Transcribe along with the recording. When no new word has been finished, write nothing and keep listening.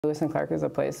Lewis and Clark is a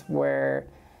place where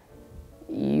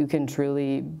you can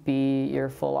truly be your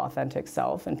full authentic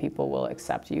self and people will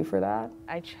accept you for that.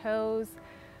 I chose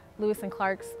Lewis and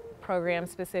Clark's program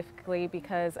specifically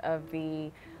because of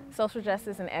the social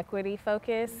justice and equity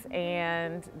focus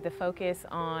and the focus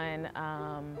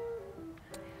on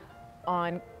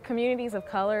communities of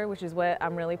color, which is what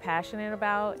I'm really passionate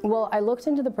about. Well, I looked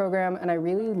into the program and I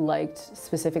really liked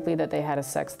specifically that they had a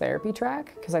sex therapy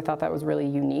track because I thought that was really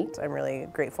unique. I'm really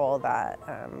grateful that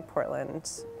Portland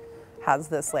has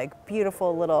this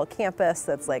beautiful little campus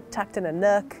that's tucked in a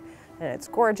nook, and it's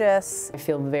gorgeous. I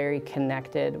feel very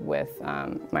connected with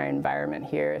my environment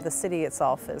here. The city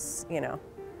itself is,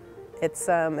 it's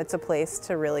a place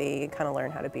to really kind of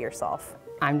learn how to be yourself.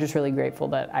 I'm just really grateful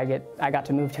that I got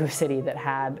to move to a city that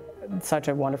had such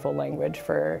a wonderful language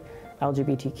for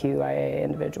LGBTQIA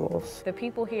individuals. The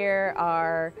people here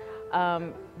are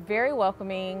very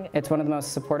welcoming. It's one of the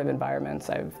most supportive environments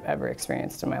I've ever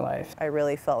experienced in my life. I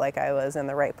really felt like I was in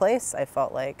the right place. I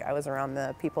felt like I was around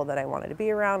the people that I wanted to be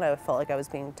around. I felt like I was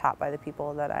being taught by the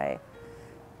people that I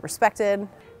respected.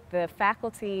 The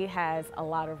faculty has a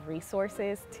lot of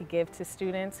resources to give to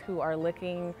students who are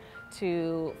looking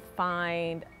to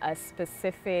find a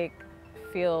specific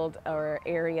field or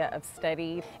area of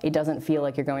study. It doesn't feel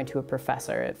like you're going to a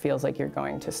professor. It feels like you're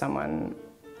going to someone,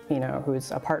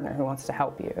 who's a partner who wants to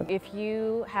help you. If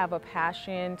you have a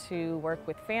passion to work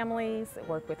with families,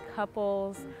 work with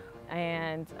couples,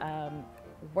 and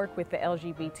work with the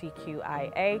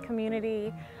LGBTQIA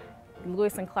community,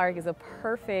 Lewis and Clark is a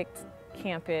perfect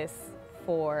campus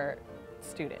for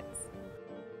students.